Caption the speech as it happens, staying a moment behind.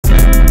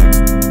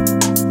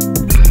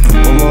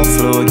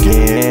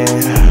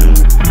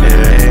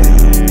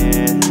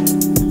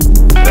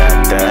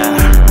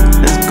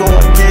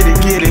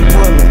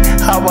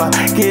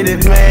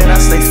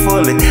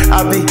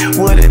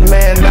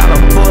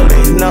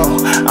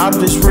I'm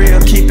just real,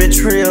 keep it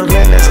real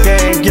in this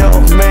game, yo,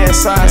 man.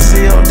 Sign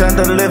sealed, done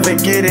deliver,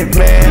 get it,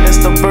 man. It's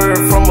the bird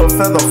from a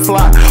feather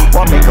flock.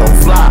 Why me go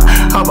fly?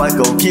 How I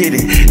go get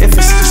it? If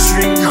it's the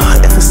street,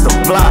 if it's the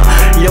block,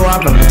 yo,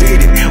 I done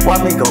did it.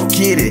 Why me go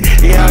get it?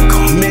 Yeah, I'm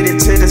committed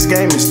to this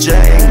game, it's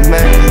Jane,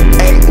 man.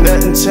 Ain't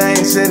nothing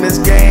changed in this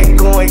game.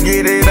 Go and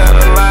get it out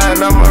of line.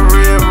 I'm a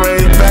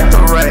rearrange back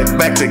to right,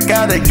 back to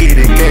gotta get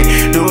it.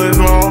 Can't do it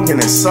wrong in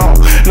this song.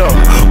 No,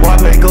 why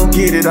me go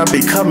get it? I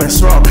be coming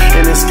strong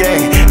in this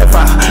game. If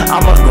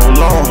I'ma go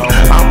long,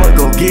 I'ma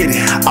go get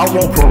it. I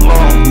won't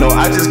prolong. No,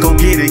 I just go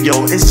get it,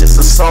 yo. It's just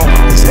a song.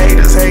 These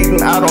haters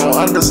hating, I don't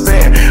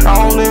understand. I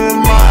don't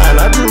even mind.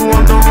 I just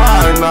want to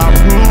ride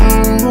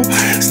now.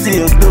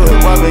 Still do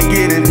it. Why me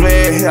get it,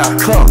 man? Here I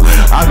come.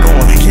 I go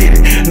and get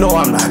it. No,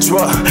 I'm not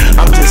drunk.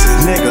 I'm just a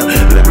nigga.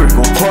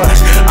 Lyrical punch.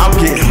 I'm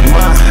getting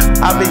mine.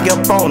 I be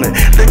up on it.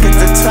 Look at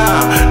the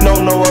time.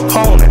 No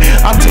opponent.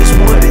 I'm just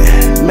with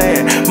it,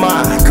 man.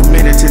 Mine.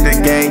 Committed to the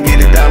game. Get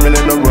it. Diamond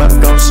in the rough.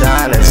 Gon'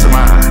 shine. It's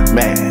mine,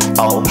 man.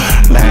 Oh,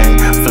 man.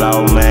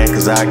 Flow, man.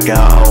 Cause I go.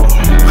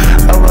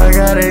 Oh, I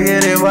gotta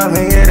get it. Why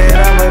me get it?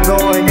 I'ma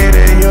go and get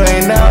it. You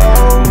ain't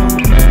know.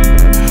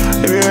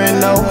 If you ain't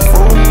know,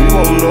 fool, you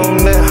won't know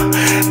now.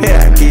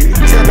 Yeah, I get it.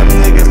 Tell them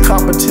niggas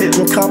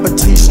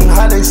competition.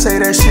 How they say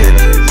that shit?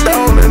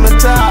 Throw in the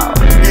towel.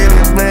 Get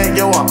it, man.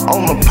 Yo, I'm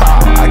on the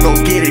power. I go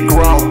get it,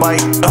 ground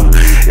bite.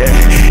 Yeah,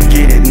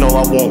 get it. No,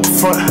 I won't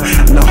front.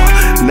 No,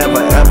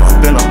 never ever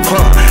been a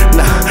punk.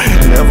 Nah,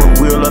 never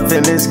will up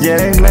in this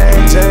game, man.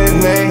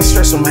 James, man,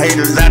 stress some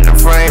haters out the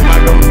frame. I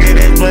go get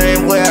it,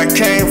 man. Where I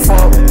came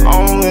from, I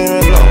don't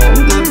even know.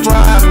 I'm just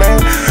trying, man.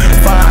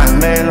 Fine,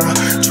 man.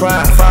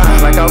 Try and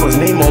find like I was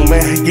Nemo,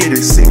 man. Get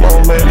it,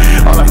 Simo, man.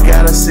 All I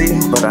gotta see,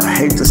 but I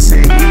hate to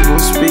see evil.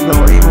 Speak no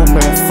evil,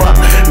 man. Fuck,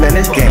 man.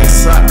 This game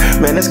suck,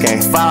 man. This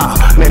game foul,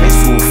 man. These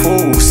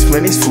fools,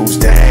 man. These fools,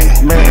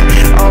 dang, man.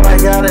 All I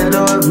gotta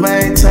do is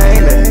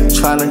maintain it.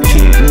 Tryna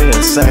keep me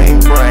the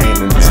same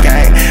brain in this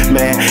game,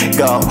 man.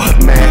 Go,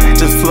 man.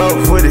 Just flow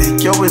with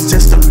it. Yo, it's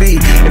just a beat.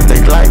 If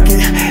they like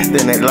it,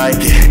 then they like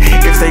it.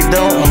 If they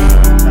don't,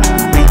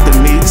 the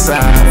meat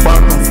sign,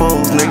 fucking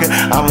fools, nigga.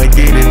 I'ma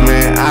get it,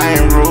 man. I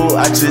ain't rude,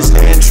 I just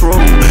ain't true.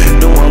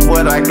 Doing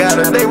what I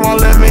gotta, they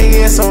won't let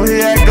me in, so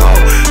here I go.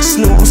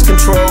 Snooze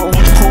control,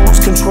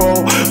 cruise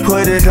control.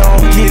 Put it on,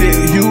 get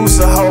it, use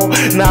a hoe.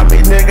 Not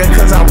me, nigga,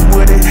 cause I'm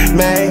with it,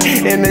 man.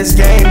 In this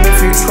game,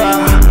 if you try,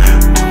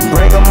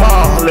 bring them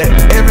all, let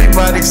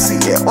everybody see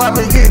it. Why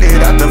me get it?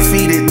 I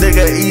defeat it,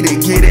 nigga, eat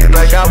it, get it.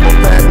 Like I'm a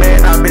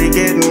Batman, I be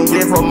getting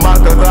it from my,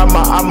 cause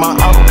I'ma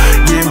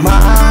get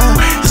mine.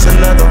 It's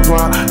another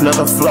rhyme,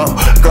 another flow.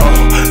 Go,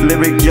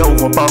 lyric, yo,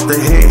 about the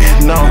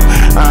head. No,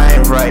 I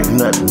ain't writing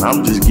nothing.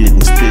 I'm just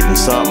spitting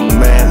something,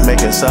 man.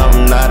 Making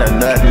something out of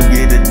nothing.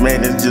 Get it,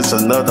 man. It's just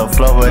another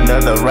flow,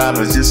 another rhyme.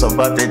 It's just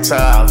about that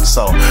time.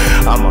 So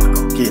I'ma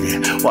go get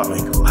it. Why me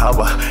go? How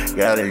I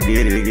gotta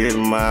get it, get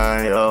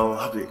mine, yo.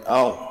 I be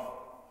on.